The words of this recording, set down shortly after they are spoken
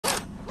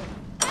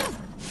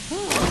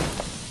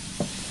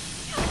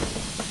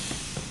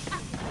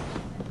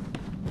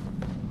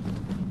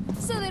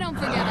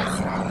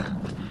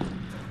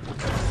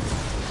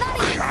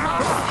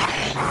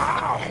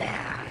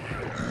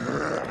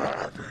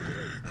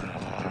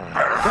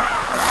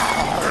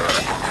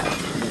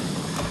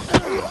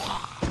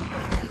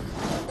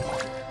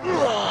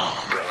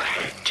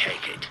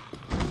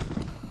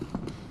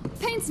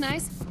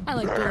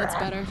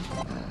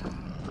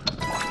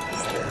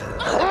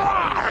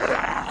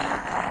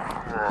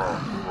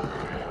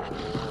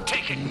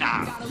it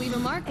now. Gotta leave a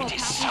mark while It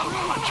is passing so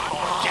through. much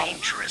more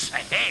dangerous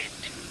ahead.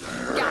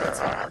 Got it.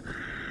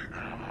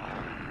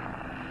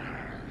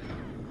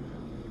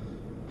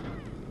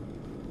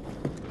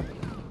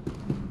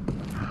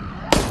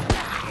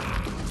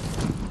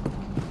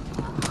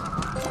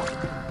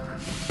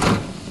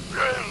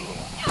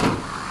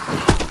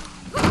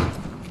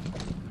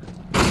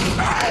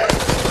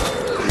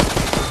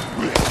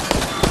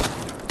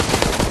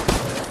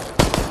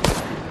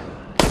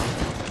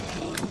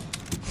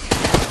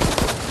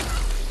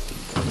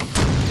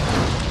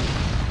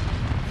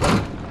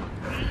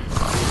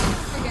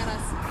 Forget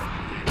us.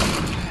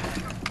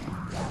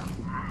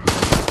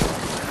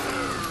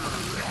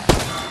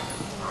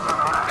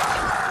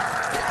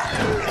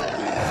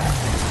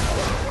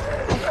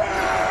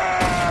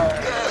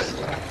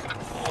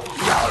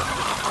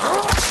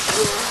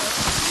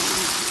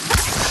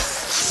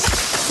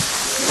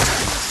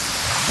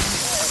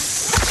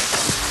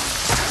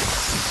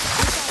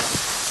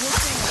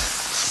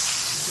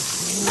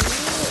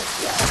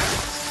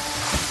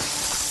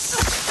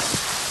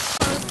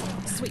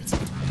 Sweet.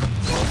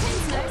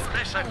 Things nice.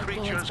 Lesser Bullets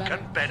creatures better.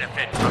 can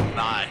benefit from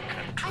my I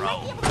might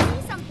control. be able to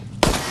see something.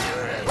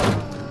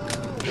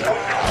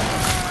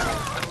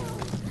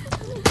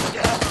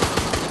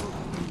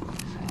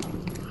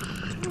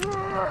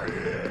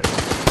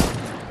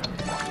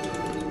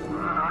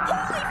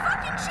 Holy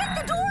fucking shit,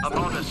 the door's A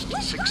open! modest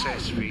Let's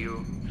success for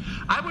you.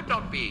 I would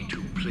not be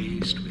too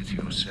pleased with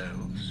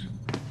yourselves.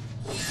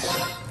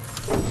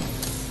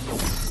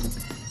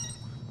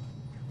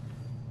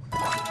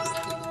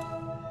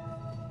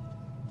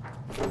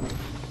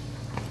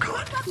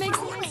 Good. Makes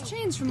a nice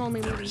change from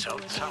only The leaving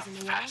results bullet are holes in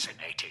the wall.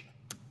 fascinating.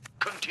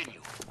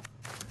 Continue.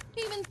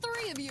 Even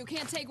 3 of you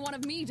can't take one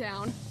of me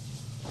down.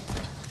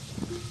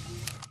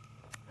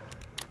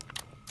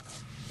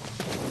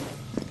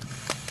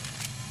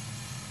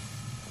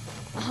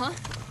 Uh-huh.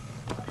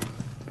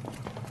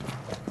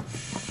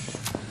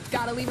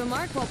 Gotta leave a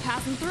mark while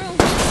passing through.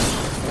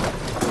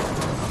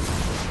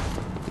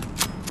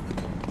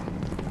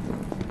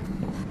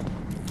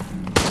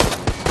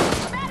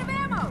 I'm out of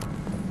ammo!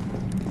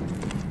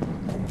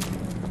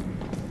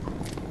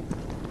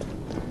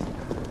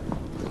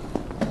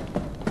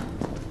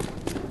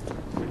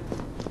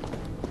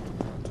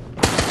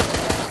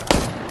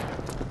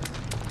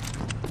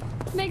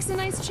 Makes a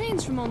nice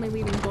change from only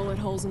leaving bullet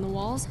holes in the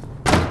walls.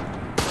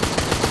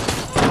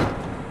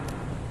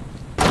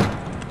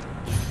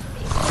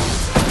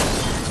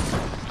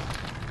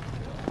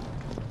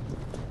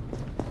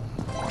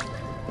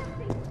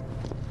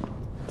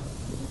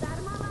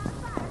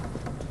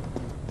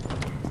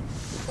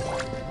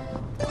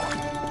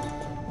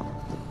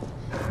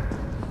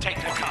 Take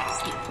the car.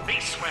 Be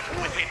swift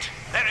with it.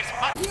 There is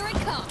much. Here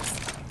it comes.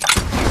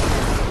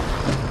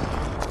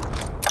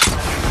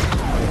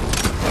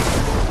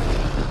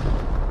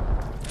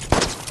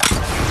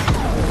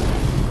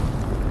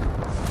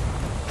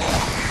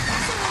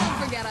 Don't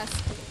forget us.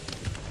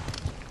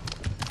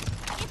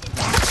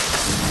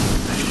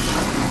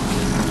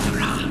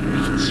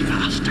 Runs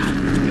faster.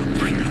 Your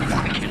breathing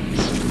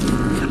quickens.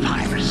 The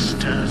virus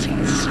stirs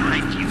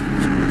inside you.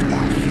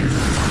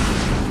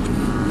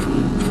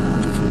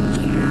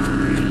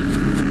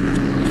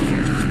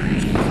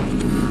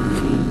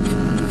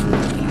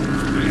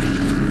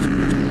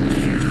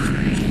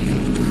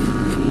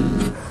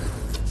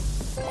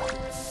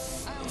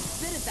 I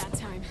almost bit it that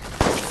time.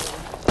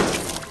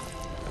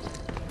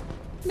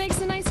 Makes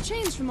a nice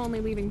change from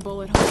only leaving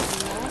bullet holes in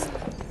the walls.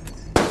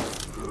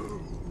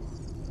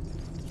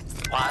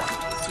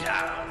 One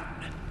down.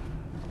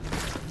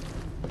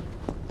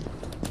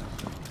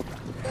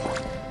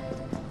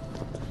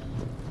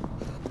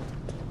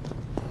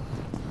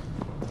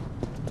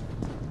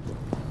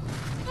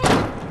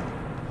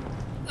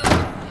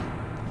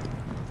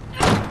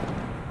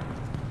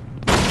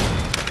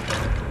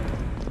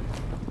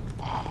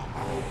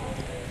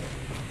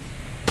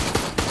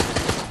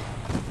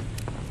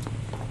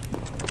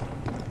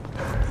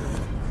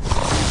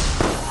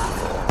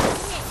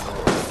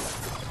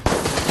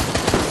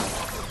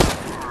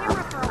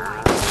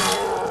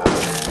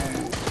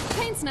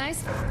 Paint's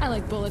nice. I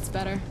like bullets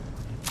better.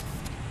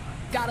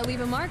 Gotta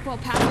leave a mark while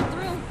passing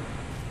through.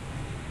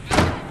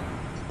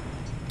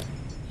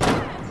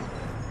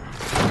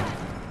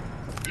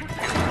 You feel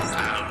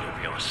proud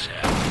of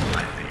yourself,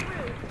 I think.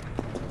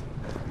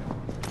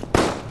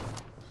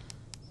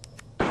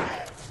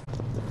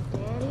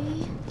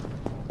 Daddy?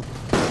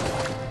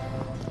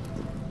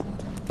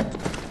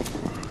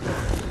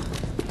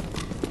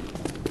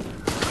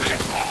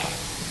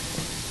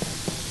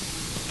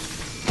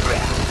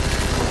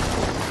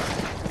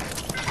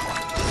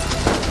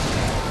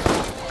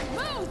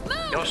 Move!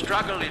 Move! Your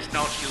struggle is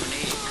not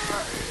unique,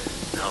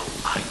 though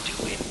I do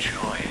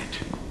enjoy it.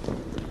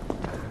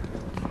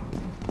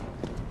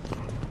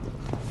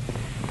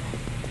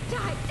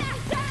 Die! Die!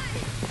 Die!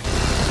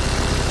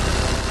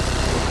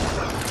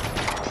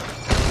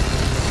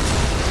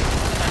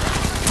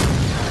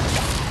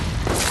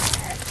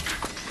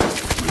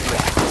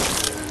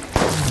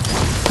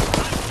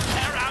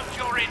 Tear out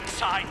your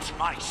insides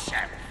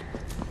myself.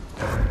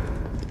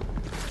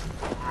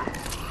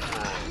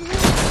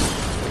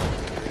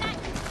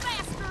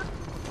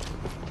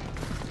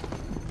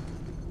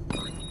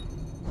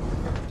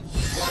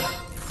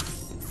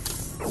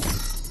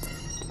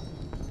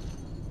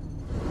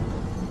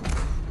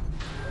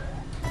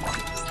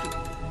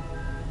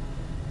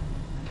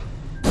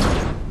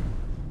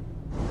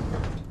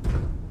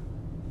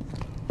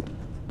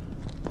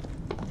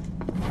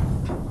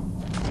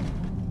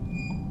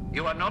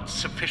 are not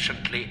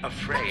sufficiently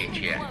afraid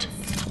yet.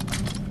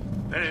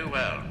 Very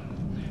well.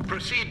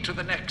 Proceed to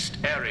the next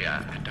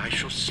area, and I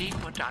shall see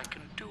what I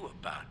can do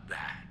about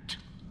that.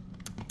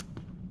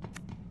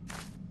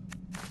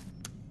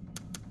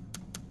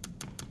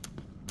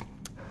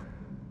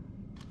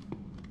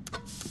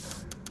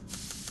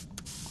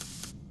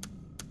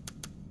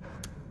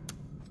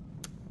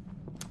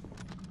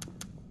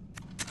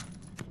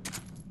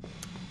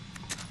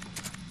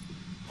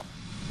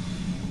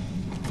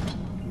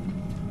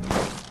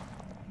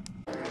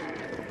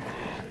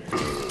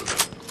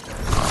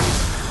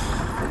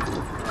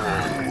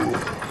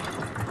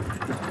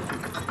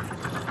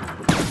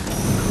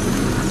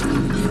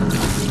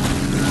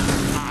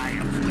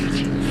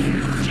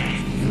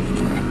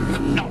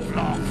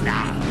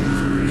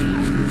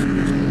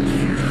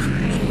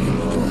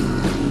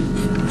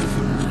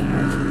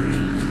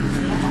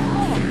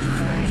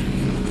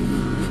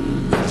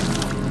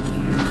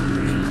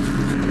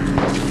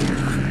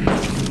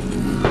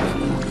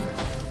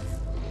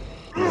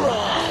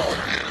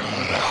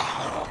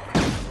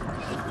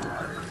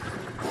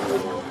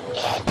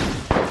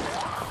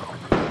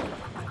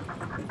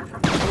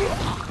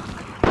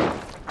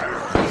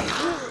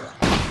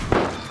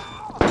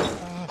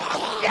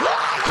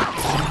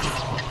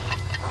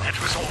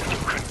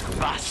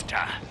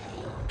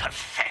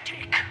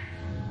 Pathetic.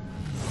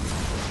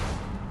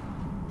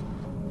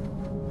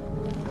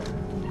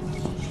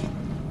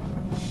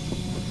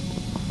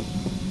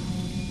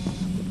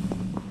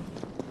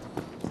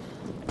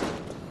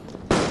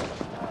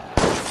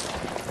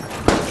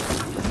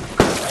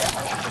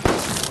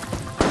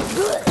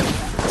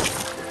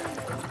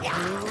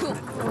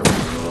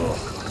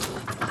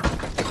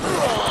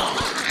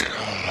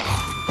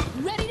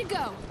 Ready to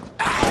go.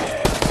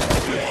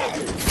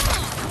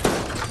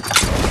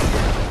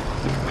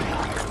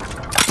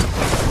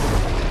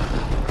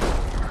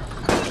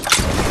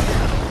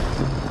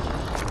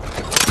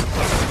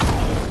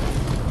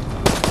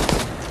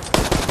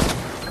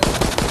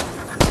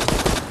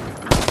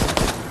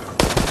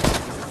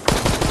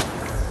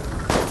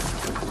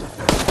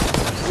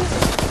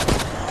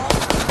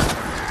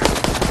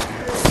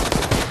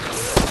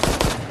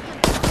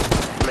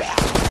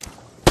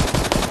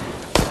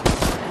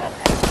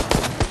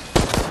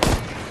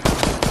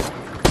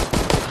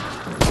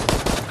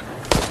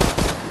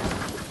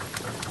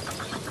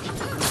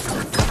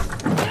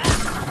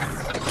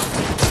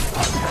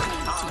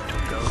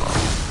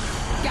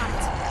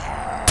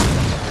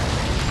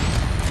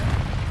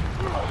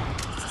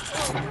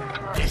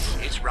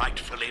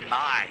 Rightfully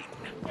mine.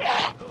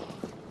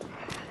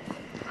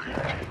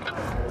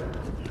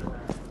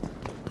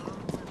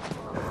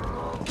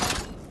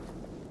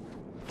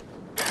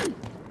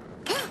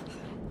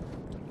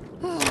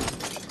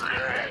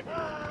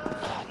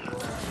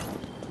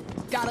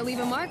 Gotta leave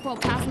a mark while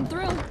passing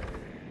through.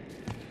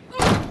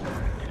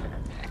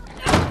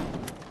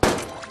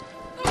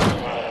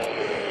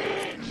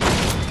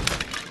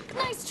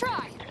 Nice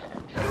try.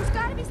 There's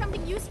gotta be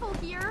something useful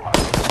here.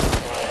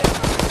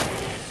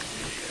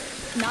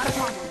 Not a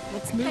problem.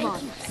 Let's move on.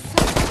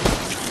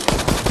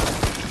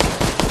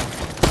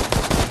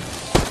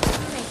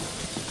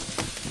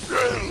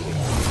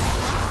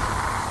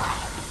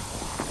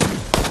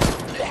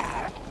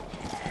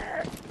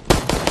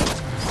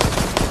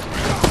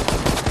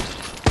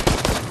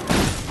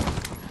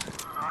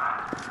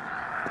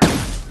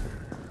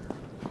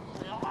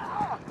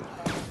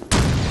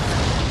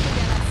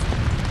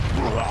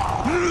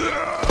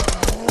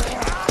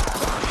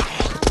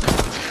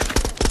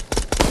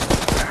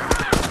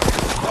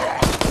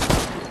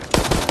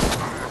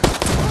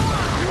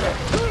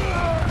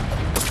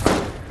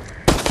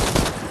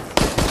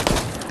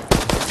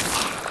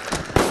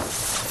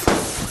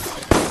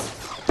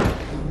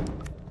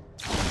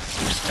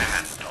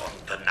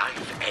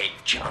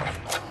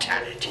 Of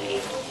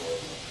mortality.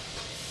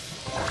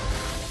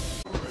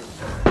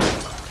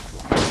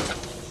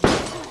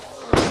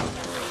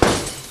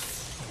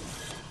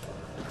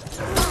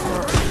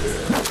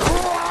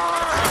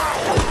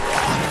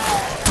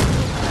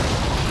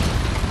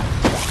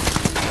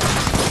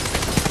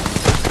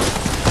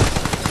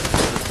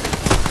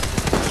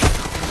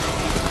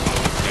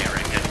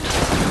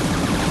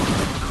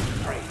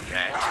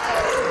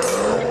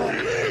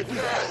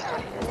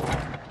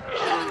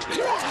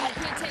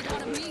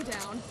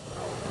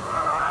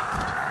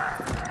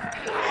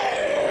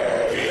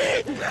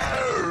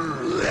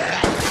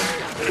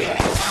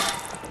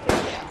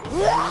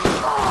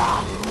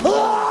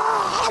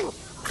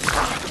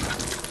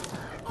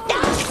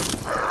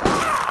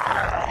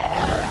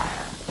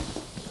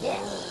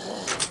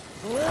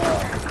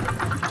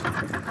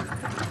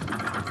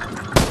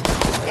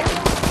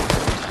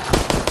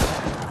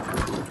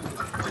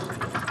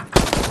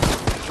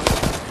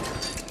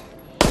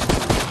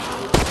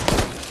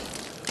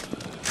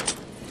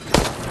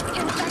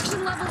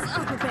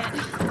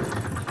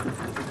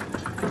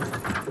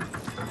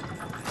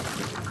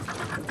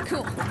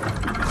 Cool. You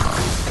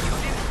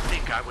didn't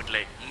think I would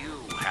let you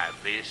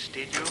have this,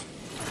 did you?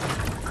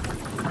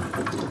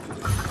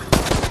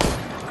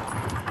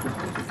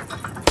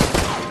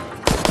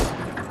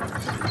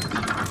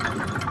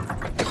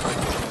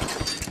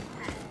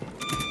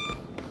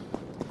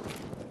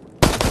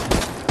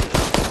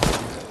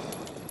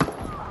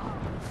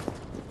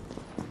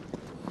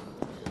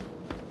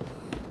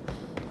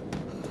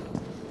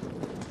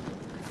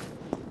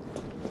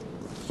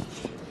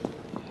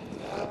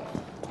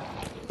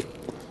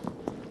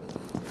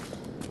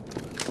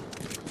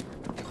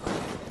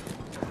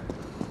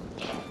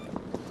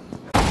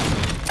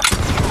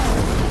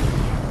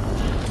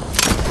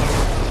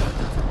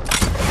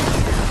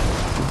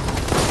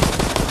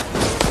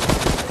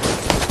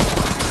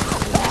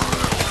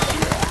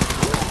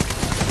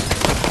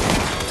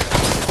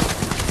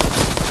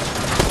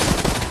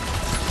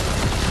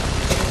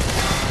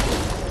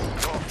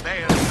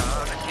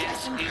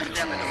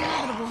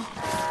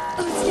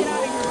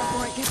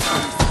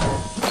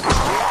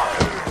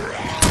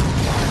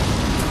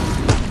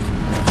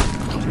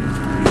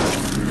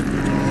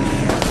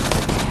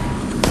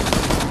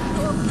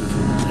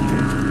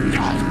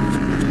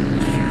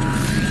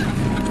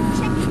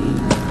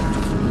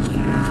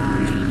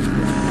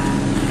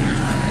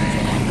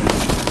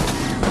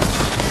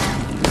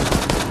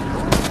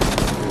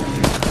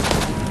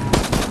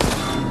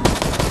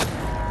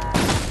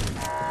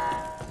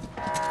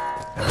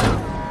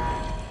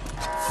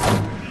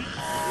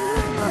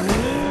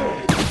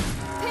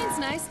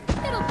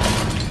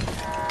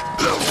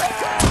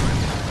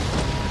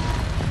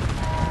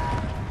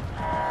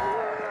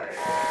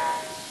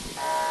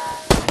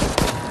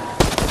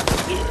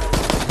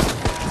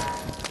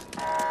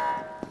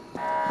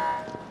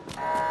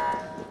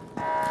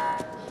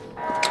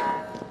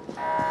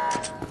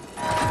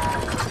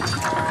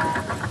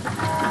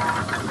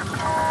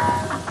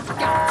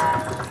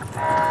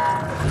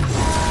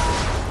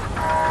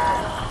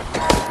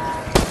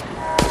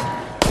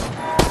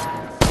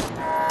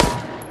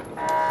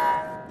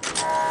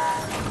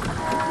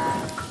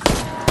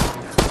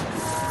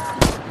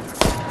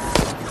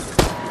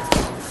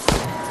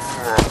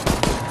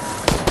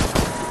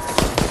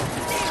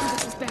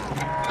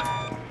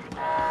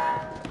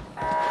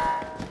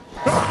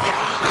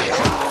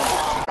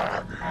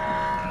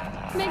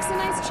 makes a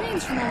nice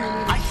change from only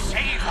I leaving.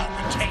 savor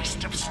the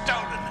taste of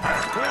stolen.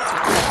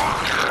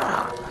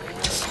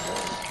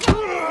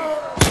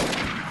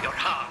 Your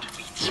heart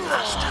beats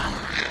faster.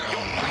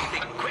 Your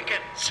breathing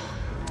quickens.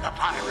 The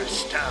virus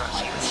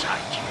stirs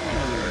inside you.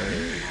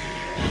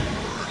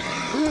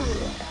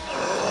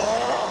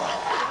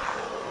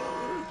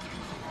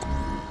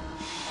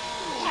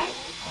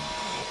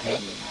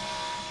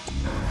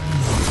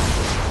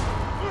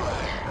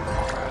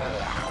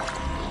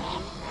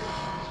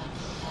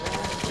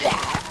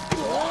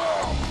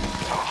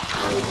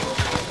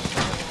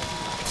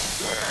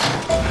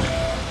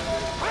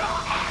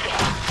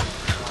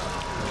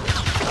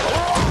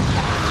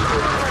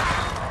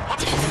 What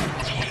does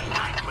it feel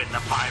like when the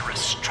virus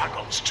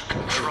struggles to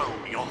control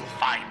your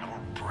final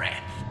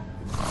breath?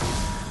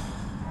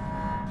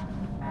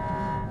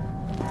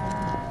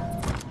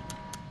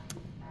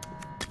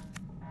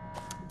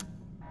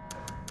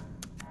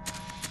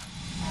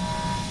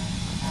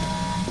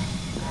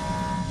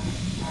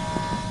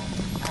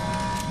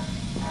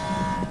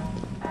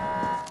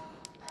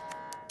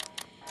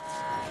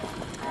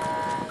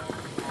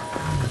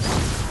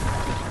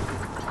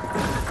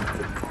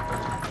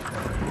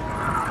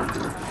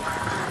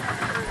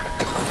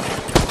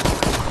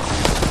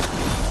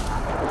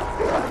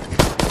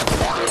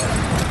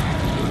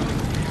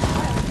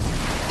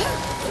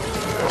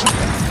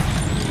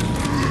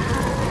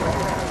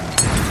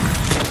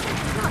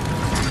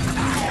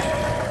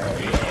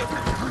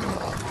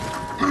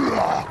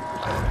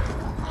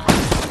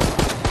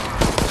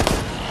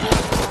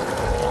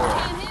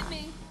 Can't hit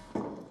me.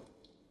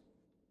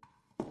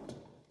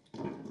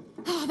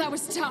 Oh, that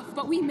was tough,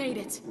 but we made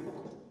it.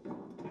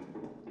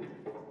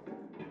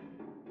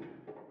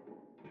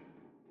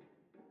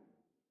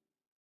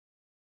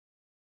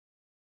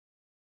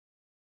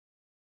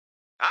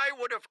 I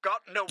would have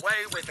gotten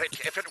away with it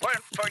if it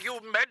weren't for you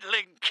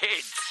meddling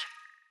kids.